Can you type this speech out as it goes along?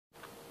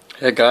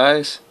Hey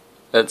guys,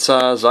 it's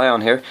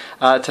Zion here.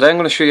 Today I'm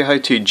going to show you how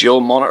to dual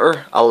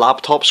monitor a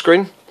laptop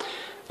screen.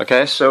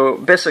 Okay, so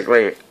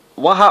basically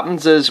what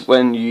happens is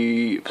when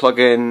you plug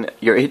in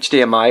your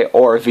HDMI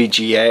or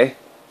VGA,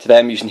 today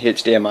I'm using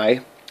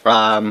HDMI,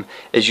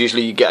 is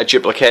usually you get a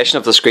duplication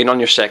of the screen on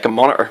your second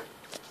monitor.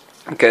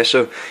 Okay,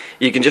 so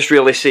you can just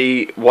really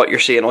see what you're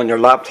seeing on your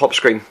laptop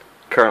screen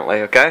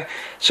currently. Okay,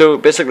 so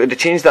basically to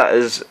change that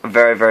is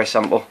very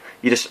simple.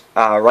 You just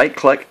right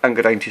click and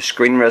go down to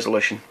screen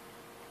resolution.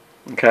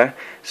 Okay,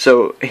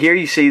 so here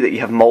you see that you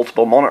have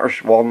multiple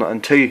monitors, 1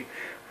 and 2.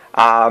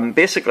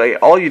 Basically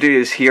all you do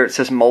is here it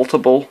says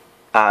multiple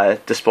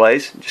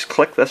displays. Just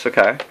click this,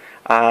 okay,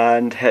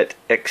 and hit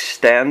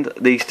extend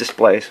these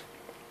displays.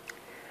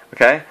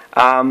 Okay,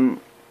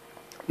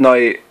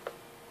 now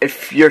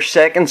if your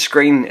second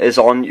screen is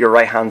on your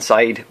right hand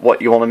side,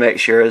 what you want to make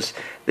sure is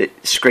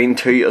that screen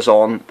 2 is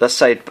on this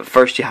side, but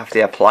first you have to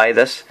apply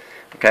this.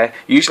 Okay,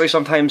 usually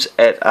sometimes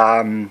it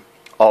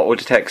auto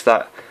detects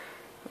that.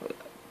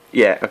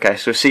 Yeah, okay,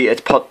 so see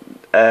it's put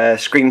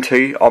screen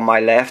 2 on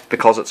my left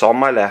because it's on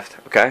my left,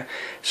 okay?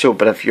 So,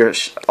 but if your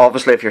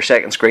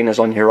second screen is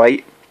on your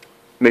right,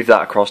 move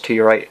that across to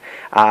your right.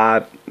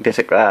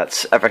 Basically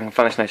that's everything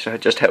finished now, so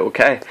just hit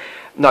OK.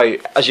 Now,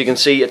 as you can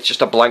see, it's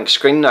just a blank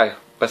screen now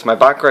with my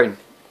background.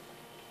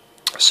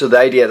 So the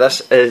idea of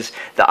this is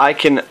that I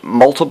can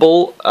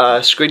multiple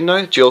screen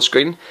now, dual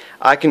screen.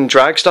 I can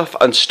drag stuff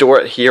and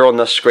store it here on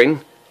this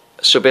screen.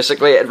 So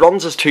basically it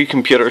runs as 2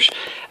 computers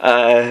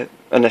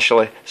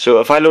initially. So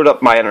if I load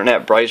up my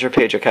internet browser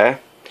page, okay,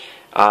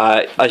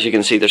 as you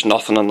can see there's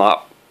nothing on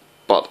that,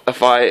 but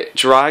if I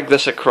drag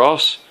this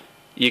across,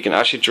 you can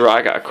actually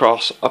drag it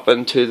across up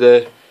into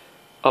the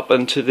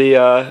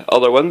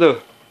other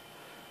window.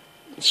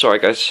 Sorry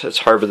guys, it's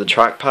hard with the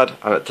trackpad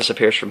and it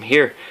disappears from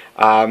here.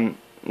 Now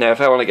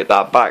if I want to get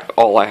that back,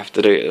 all I have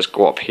to do is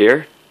go up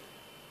here,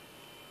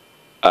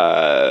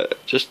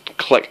 just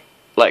click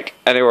like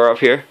anywhere up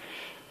here,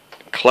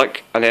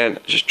 click and then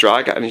just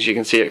drag it, and as you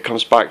can see it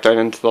comes back down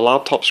into the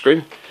laptop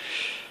screen.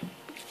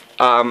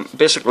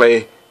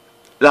 Basically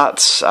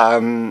that's how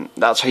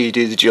you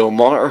do the dual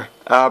monitor.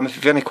 If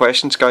you have any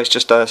questions guys,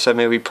 just send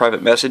me a wee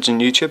private message on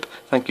YouTube.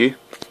 Thank you.